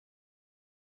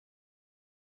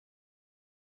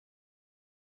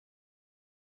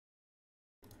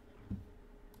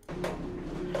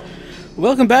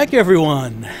Welcome back,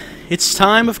 everyone. It's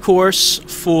time, of course,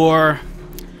 for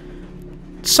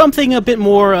something a bit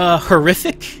more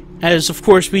horrific, as, of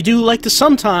course, we do like to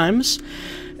sometimes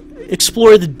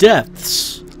explore the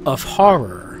depths of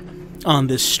horror on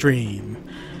this stream.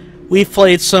 We've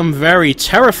played some very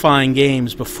terrifying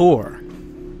games before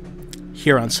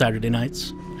here on Saturday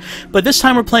nights, but this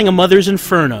time we're playing A Mother's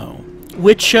Inferno,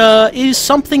 which is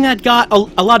something that got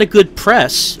a lot of good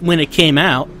press when it came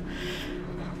out.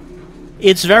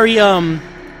 It's very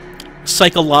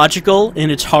psychological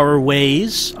in its horror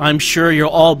ways. I'm sure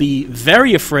you'll all be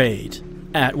very afraid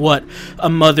at what A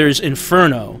Mother's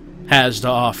Inferno has to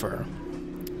offer.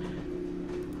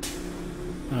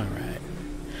 Alright.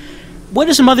 What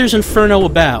is A Mother's Inferno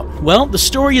about? Well, the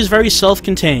story is very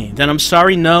self-contained, and I'm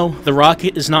sorry, no, The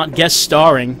Rocket is not guest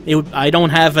starring. I don't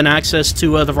have an access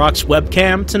to The Rock's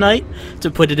webcam tonight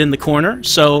to put it in the corner,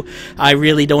 so I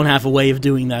really don't have a way of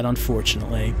doing that,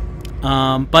 unfortunately.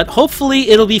 But hopefully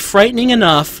it'll be frightening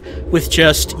enough with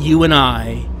just you and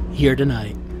I here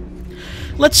tonight.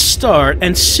 Let's start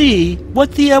and see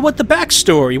what the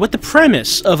backstory, what the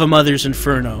premise of A Mother's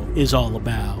Inferno is all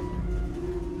about.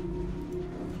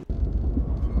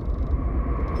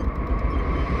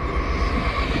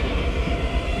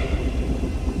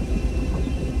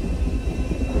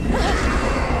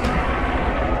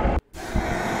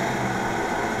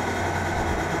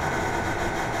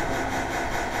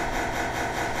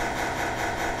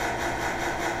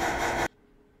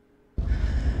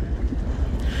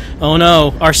 Oh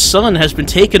no, our son has been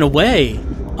taken away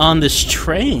on this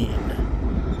train.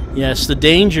 Yes, the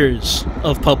dangers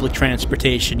of public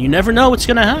transportation. You never know what's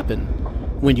going to happen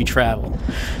when you travel.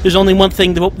 There's only one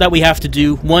thing that we have to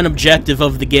do, one objective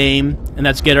of the game, and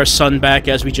that's get our son back,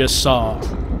 as we just saw.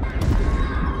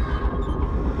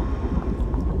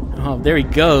 Oh, there he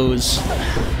goes.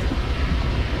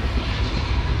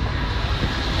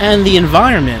 And the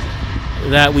environment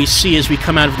that we see as we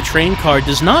come out of the train car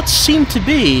does not seem to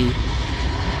be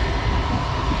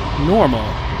normal.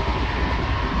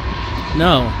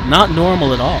 No, not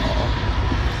normal at all.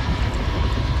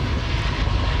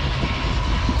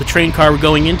 The train car we're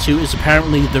going into is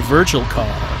apparently the Virgil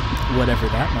car, whatever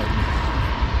that might mean.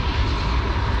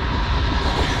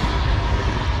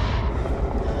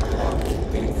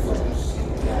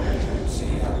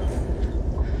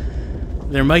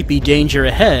 There might be danger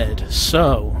ahead,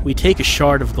 so we take a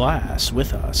shard of glass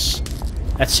with us.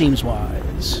 That seems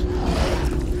wise.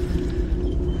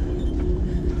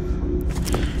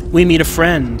 We meet a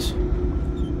friend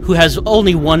who has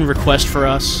only one request for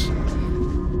us,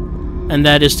 and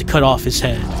that is to cut off his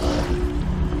head.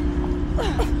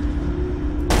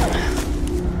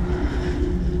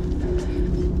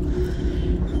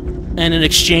 And in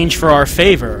exchange for our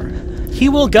favor, he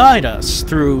will guide us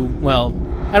through, well,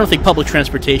 I don't think public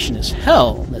transportation is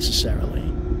hell, necessarily.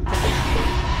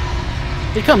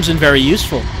 It comes in very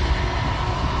useful.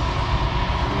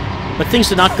 But things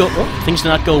did not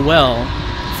go well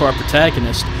for our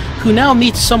protagonist, who now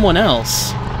meets someone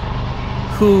else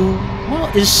who, well,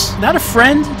 is that a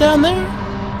friend down there?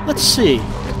 Let's see.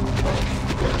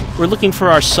 We're looking for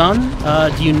our son.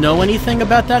 Do you know anything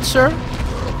about that, sir?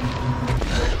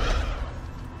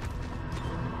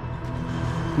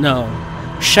 No.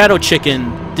 Shadow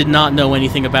Chicken did not know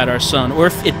anything about our son, or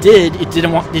if it did, it did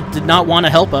not want to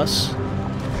help us.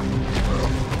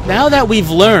 Now that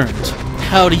we've learned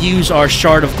how to use our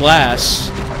shard of glass,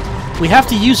 we have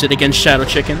to use it against Shadow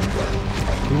Chicken.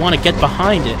 We want to get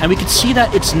behind it, and we can see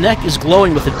that its neck is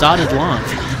glowing with a dotted line.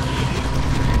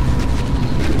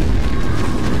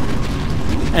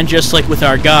 And just like with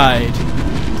our guide,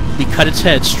 we cut its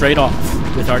head straight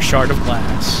off with our shard of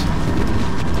glass.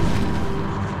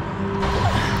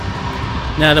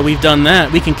 Now that we've done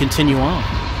that, we can continue on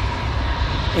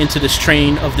into this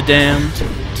train of the damned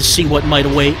to see what might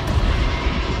await.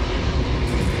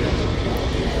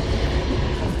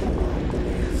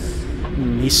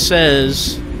 He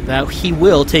says that he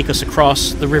will take us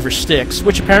across the River Styx,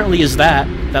 which apparently is that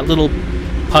little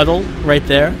puddle right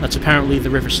there. That's apparently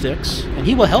the River Styx, and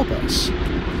he will help us.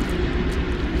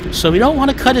 So we don't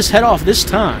want to cut his head off this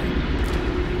time.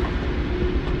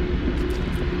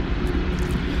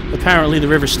 Apparently the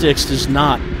River Styx does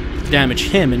not damage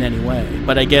him in any way,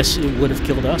 but I guess it would have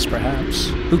killed us, perhaps.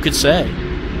 Who could say?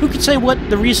 Who could say what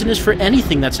the reason is for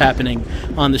anything that's happening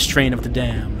on this train of the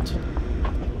damned?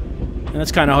 And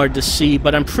that's kind of hard to see,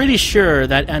 but I'm pretty sure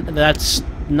that that's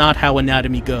not how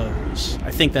anatomy goes.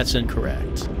 I think that's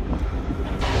incorrect.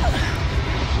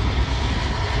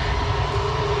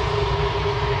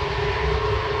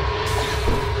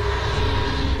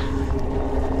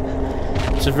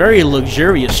 It's a very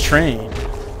luxurious train.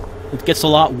 It gets a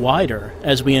lot wider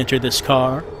as we enter this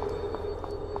car.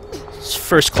 It's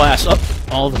first class up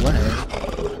all the way.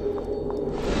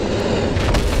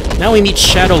 Now we meet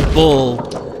Shadow Bull,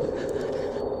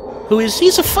 who is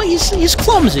he's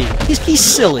clumsy. He's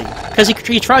silly because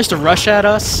he tries to rush at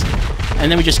us,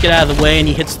 and then we just get out of the way and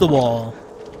he hits the wall.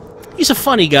 He's a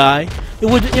funny guy. It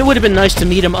would have been nice to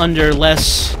meet him under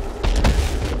less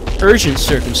urgent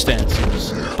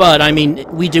circumstances. But I mean,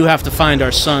 we do have to find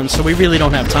our son, so we really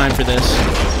don't have time for this.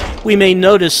 We may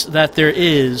notice that there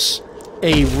is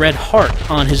a red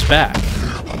heart on his back.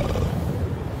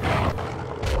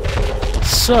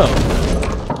 So,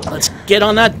 let's get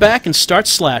on that back and start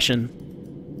slashing.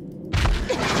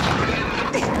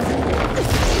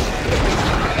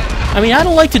 I mean, I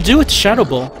don't like to do it to Shadow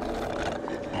Bull.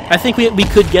 I think we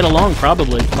could get along,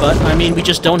 probably, but, I mean, we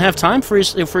just don't have time for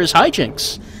his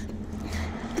hijinks.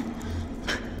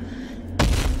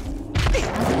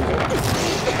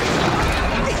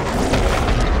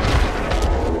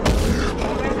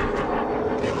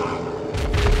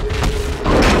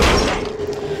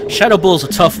 Shadow Bull's a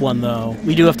tough one, though.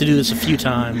 We do have to do this a few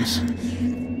times.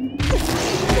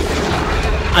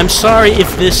 I'm sorry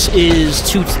if this is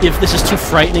too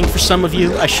frightening for some of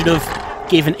you. I should have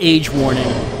gave an age warning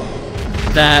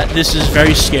that this is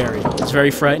very scary. It's very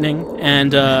frightening,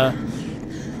 and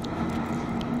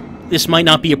this might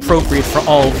not be appropriate for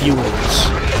all viewers.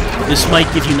 This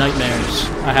might give you nightmares,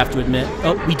 I have to admit.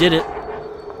 Oh, we did it.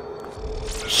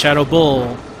 Shadow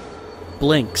Bull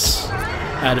blinks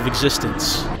out of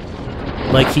existence.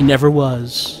 Like he never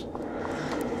was.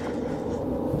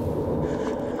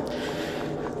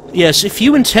 Yes, if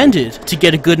you intended to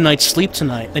get a good night's sleep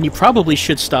tonight, then you probably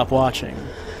should stop watching.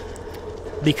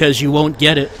 Because you won't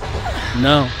get it.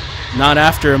 No, not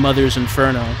after a Mother's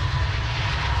Inferno.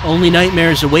 Only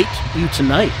nightmares await you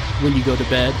tonight when you go to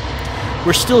bed.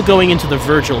 We're still going into the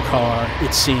Virgil car,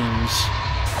 it seems.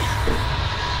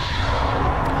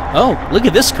 Oh, look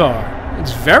at this car.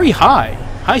 It's very high.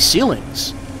 High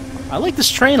ceilings. I like this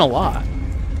train a lot.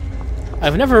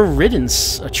 I've never ridden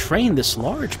a train this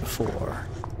large before.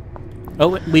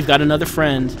 Oh, we've got another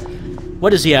friend. What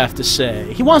does he have to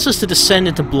say? He wants us to descend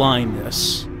into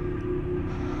blindness.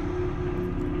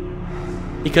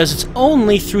 Because it's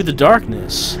only through the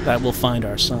darkness that we'll find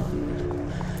our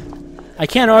son. I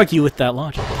can't argue with that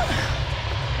logic.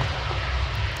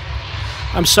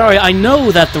 I'm sorry, I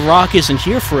know that the Rock isn't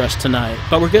here for us tonight,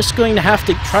 but we're just going to have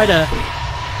to try to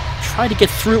get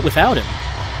through it without him.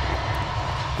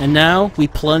 And now we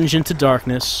plunge into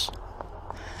darkness.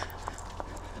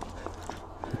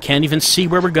 We can't even see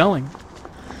where we're going.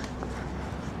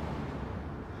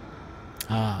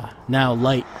 Ah, now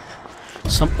light.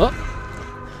 Some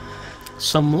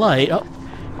light. Oh,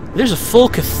 there's a full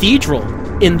cathedral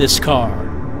in this car.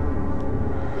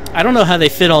 I don't know how they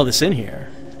fit all this in here.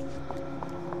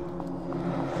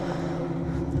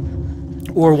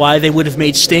 Or why they would have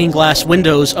made stained glass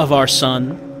windows of our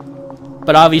son.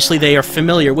 But obviously they are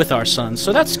familiar with our son,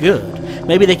 so that's good.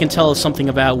 Maybe they can tell us something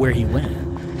about where he went.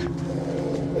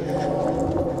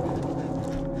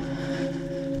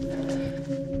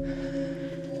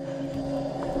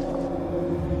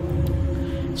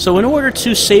 So in order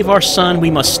to save our son,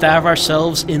 we must stab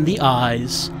ourselves in the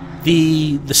eyes.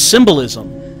 The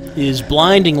symbolism is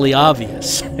blindingly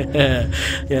obvious.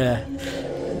 Yeah.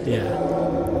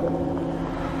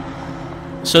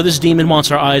 So this demon wants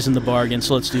our eyes in the bargain,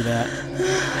 so let's do that.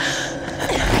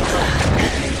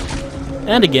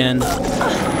 And again.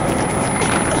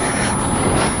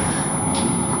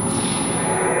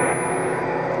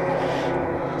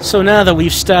 So now that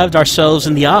we've stabbed ourselves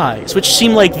in the eyes, which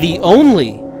seem like the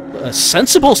only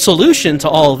sensible solution to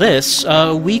all this,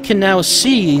 we can now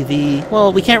see the...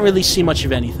 Well, we can't really see much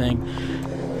of anything.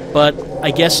 But I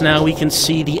guess now we can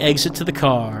see the exit to the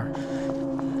car.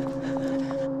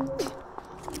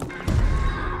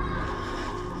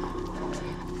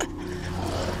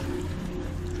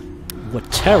 What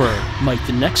terror might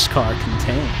the next car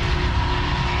contain?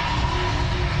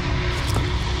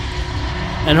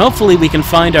 And hopefully we can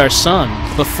find our son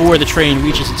before the train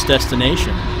reaches its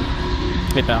destination.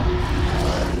 Hey, pal.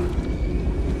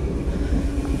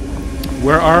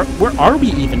 Where are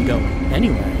we even going,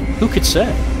 anyway? Who could say?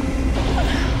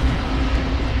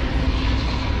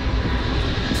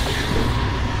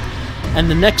 And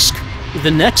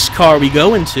the next car we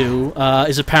go into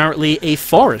is apparently a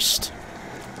forest.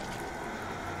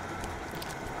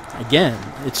 Again,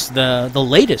 it's the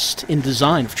latest in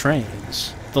design of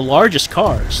trains. The largest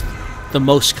cars, the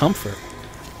most comfort.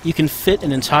 You can fit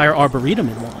an entire arboretum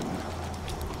in one.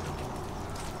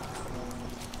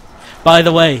 By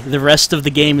the way, the rest of the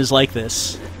game is like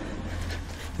this.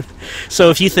 So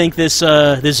if you think this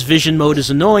vision mode is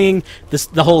annoying,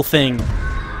 the whole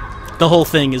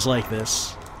thing is like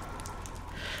this.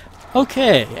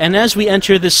 Okay, and as we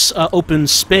enter this open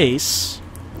space,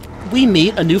 we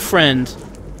meet a new friend.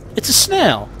 It's a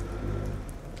snail.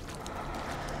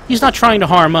 He's not trying to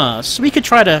harm us. We could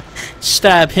try to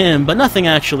stab him, but nothing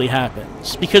actually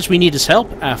happens, because we need his help,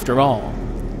 after all.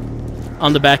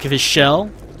 On the back of his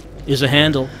shell is a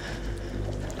handle.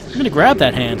 I'm going to grab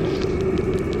that handle.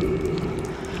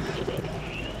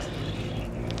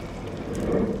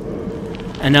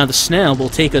 And now the snail will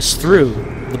take us through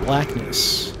the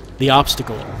blackness, the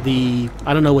obstacle,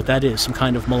 I don't know what that is, some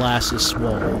kind of molasses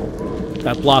wall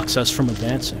that blocks us from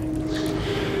advancing.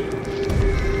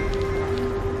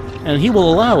 And he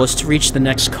will allow us to reach the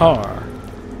next car.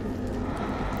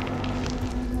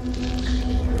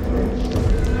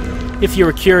 If you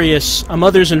were curious, A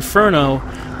Mother's Inferno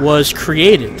was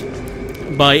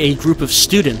created by a group of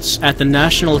students at the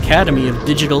National Academy of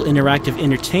Digital Interactive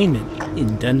Entertainment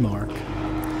in Denmark.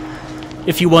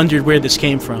 If you wondered where this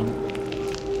came from,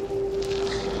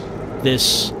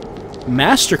 this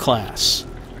masterclass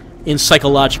in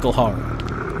psychological horror.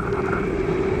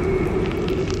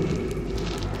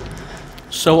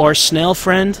 So our snail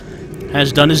friend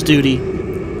has done his duty.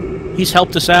 He's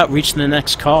helped us out, reach the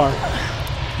next car.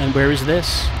 And where is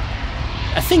this?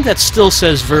 I think that still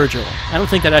says Virgil. I don't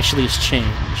think that actually has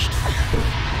changed.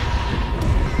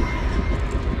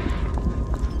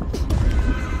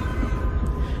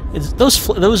 Those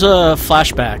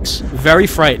flashbacks, very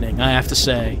frightening, I have to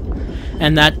say.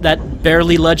 And that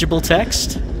barely legible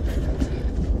text,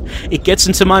 it gets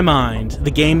into my mind. The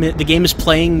game is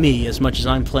playing me as much as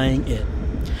I'm playing it.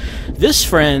 This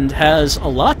friend has a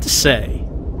lot to say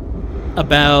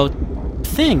about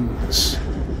things.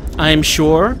 I am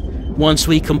sure once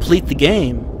we complete the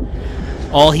game,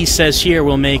 all he says here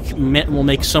will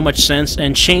make so much sense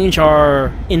and change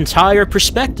our entire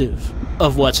perspective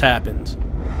of what's happened.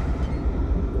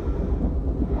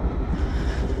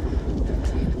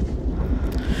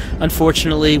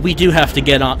 Unfortunately, we do have to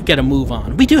get a move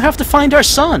on. We do have to find our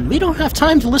son. We don't have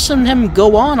time to listen to him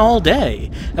go on all day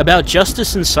about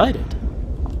justice incited.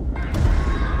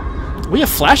 We have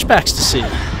flashbacks to see.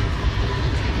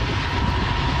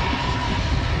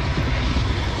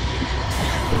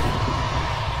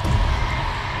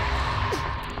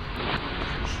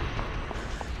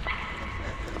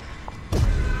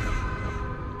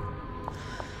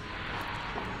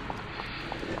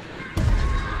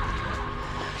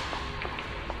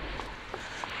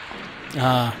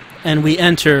 And we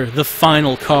enter the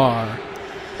final car,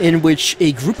 in which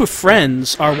a group of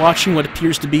friends are watching what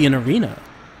appears to be an arena,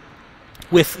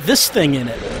 with this thing in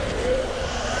it.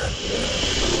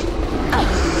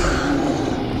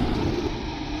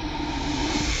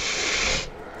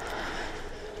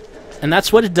 And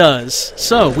that's what it does.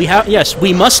 So,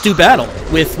 we must do battle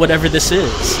with whatever this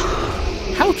is.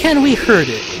 How can we hurt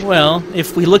it? Well,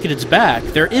 if we look at its back,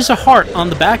 there is a heart on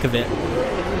the back of it.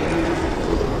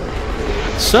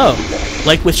 So,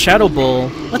 like with Shadow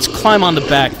Bull, let's climb on the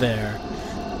back there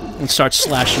and start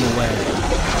slashing away.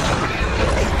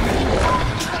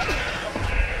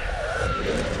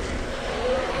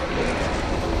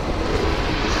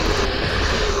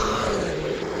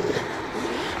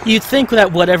 You'd think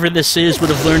that whatever this is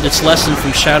would have learned its lesson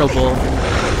from Shadow Bull,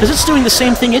 because it's doing the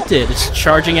same thing it did. It's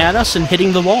charging at us and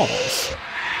hitting the walls.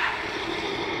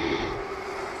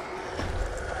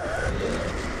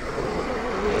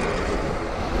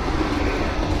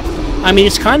 I mean,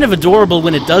 it's kind of adorable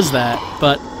when it does that,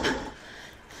 but...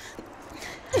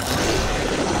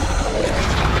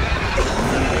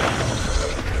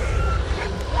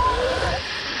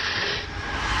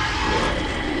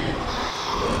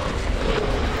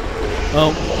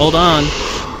 Oh, hold on.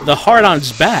 The heart on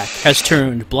its back has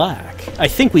turned black. I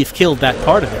think we've killed that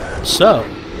part of it. So,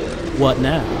 what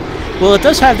now? Well, it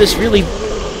does have this really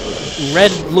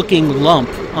red-looking lump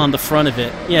on the front of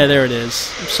it. Yeah, there it is.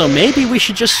 So maybe we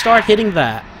should just start hitting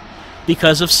that,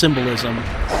 because of symbolism.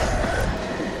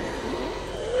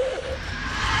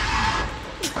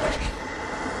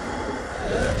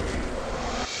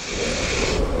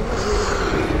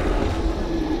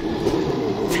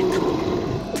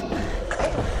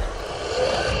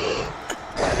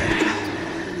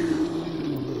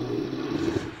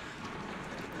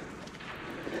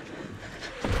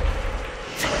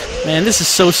 Man, this is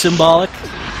so symbolic,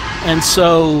 and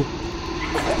so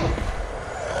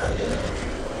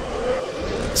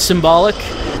symbolic.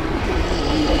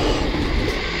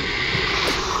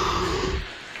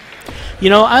 You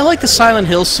know, I like the Silent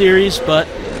Hill series, but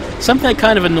something that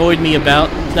kind of annoyed me about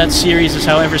that series is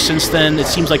how ever since then it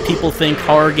seems like people think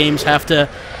horror games have to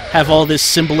have all this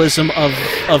symbolism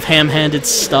of ham-handed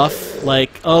stuff,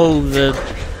 like, oh, the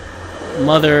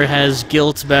mother has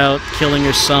guilt about killing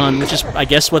her son, which is, I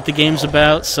guess, what the game's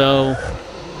about, so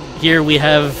here we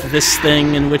have this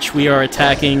thing in which we are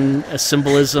attacking a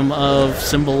symbolism of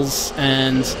symbols,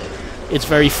 and it's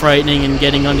very frightening and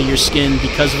getting under your skin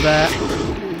because of that.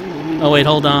 Oh wait,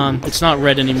 hold on. It's not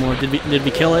red anymore. Did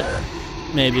we kill it?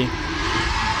 Maybe.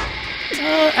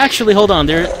 Actually, hold on.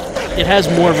 It has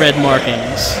more red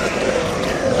markings.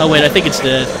 Oh wait, I think it's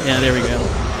dead. Yeah, there we go.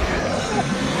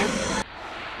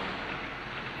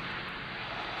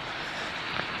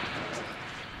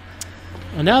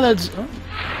 And now that's... Oh.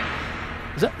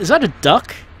 Is that a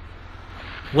duck?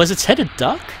 Was its head a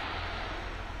duck?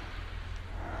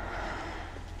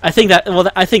 I think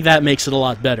that makes it a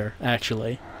lot better,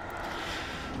 actually.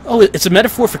 Oh, it's a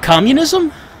metaphor for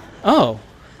communism? Oh,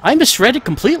 I misread it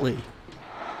completely.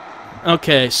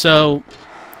 Okay, so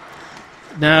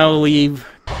now we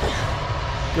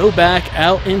go back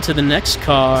out into the next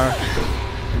car.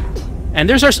 And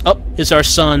there's our... Oh, is our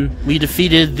son. We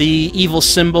defeated the evil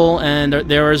symbol, and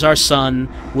there is our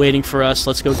son waiting for us.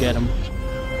 Let's go get him.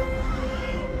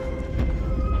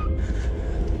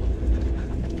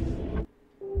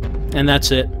 And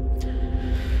that's it.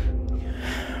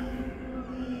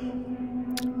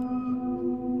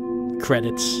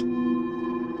 Credits.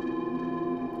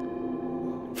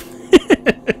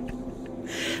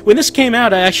 When this came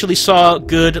out, I actually saw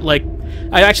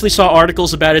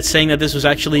articles about it saying that this was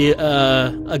actually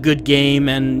a good game,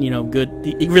 and, you know,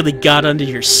 it really got under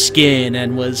your skin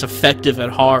and was effective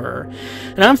at horror.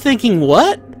 And I'm thinking,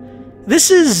 what? This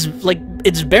is, like,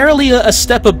 it's barely a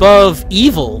step above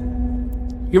Evil.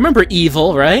 You remember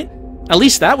Evil, right? At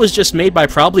least that was just made by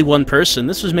probably one person.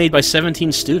 This was made by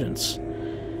 17 students.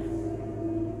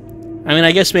 I mean,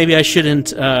 I guess maybe I shouldn't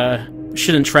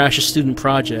trash a student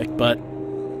project, but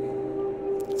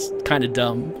it's kind of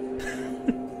dumb.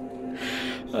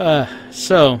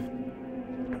 So,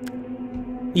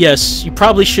 yes, you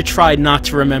probably should try not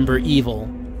to remember Evil.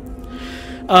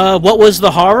 What was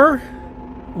the horror?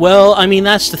 Well, I mean,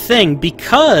 that's the thing.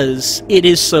 Because it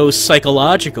is so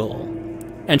psychological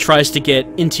and tries to get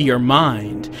into your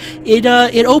mind,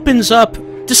 it opens up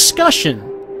discussion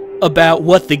about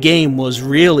what the game was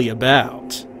really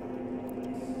about.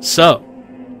 So,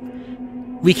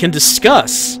 we can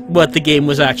discuss what the game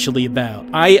was actually about.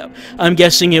 I'm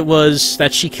guessing it was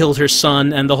that she killed her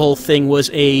son, and the whole thing was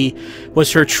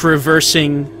her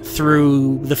traversing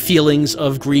through the feelings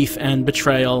of grief and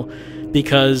betrayal,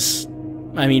 because,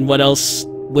 I mean, what else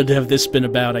would have this been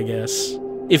about, I guess?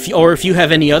 If you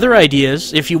have any other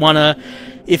ideas, if you wanna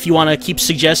keep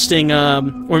suggesting,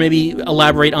 or maybe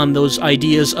elaborate on those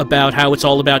ideas about how it's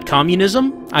all about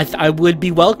communism, I would be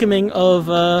welcoming of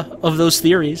those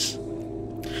theories.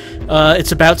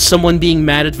 It's about someone being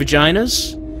mad at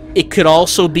vaginas. It could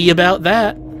also be about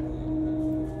that.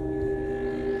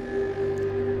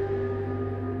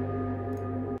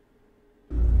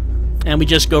 And we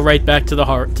just go right back to the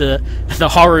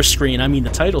horror screen. I mean, the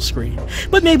title screen.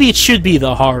 But maybe it should be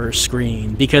the horror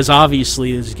screen, because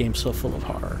obviously this game's so full of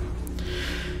horror.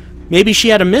 Maybe she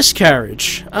had a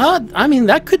miscarriage. I mean,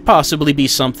 that could possibly be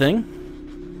something.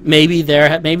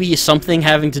 Maybe something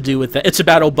having to do with that. It's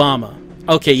about Obama.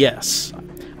 Okay, yes.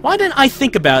 Why didn't I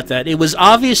think about that? It was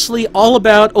obviously all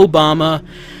about Obama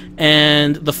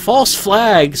and the false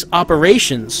flags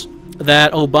operations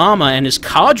that Obama and his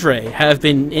cadre have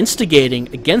been instigating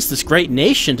against this great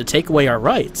nation to take away our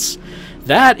rights.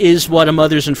 That is what A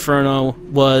Mother's Inferno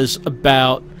was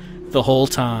about the whole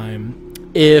time.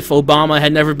 If Obama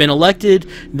had never been elected,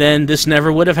 then this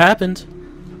never would have happened.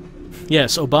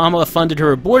 Yes, Obama funded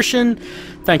her abortion.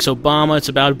 Thanks, Obama. It's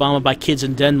about Obama by kids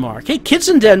in Denmark. Hey, kids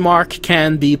in Denmark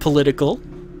can be political.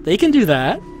 They can do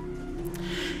that.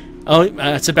 Oh,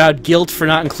 it's about guilt for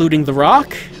not including The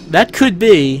Rock. That could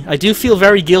be. I do feel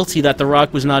very guilty that The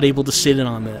Rock was not able to sit in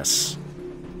on this.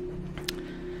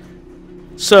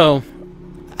 So,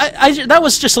 that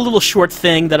was just a little short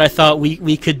thing that I thought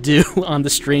we could do on the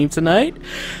stream tonight.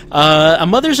 A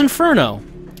Mother's Inferno.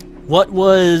 What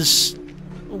was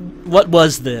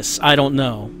this? I don't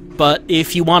know. But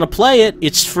if you want to play it,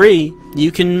 it's free.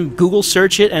 You can Google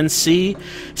search it and see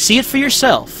it for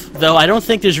yourself. Though I don't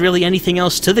think there's really anything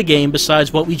else to the game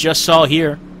besides what we just saw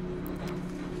here.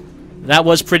 That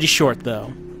was pretty short,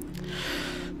 though.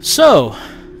 So,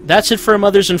 that's it for A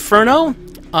Mother's Inferno.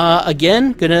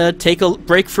 Again, gonna take a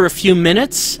break for a few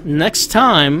minutes. Next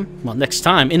time,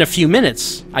 in a few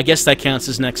minutes, I guess that counts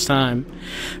as next time,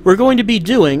 we're going to be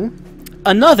doing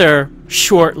another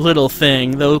short little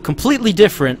thing, though completely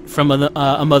different from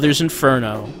A Mother's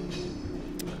Inferno.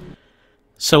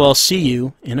 So I'll see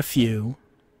you in a few.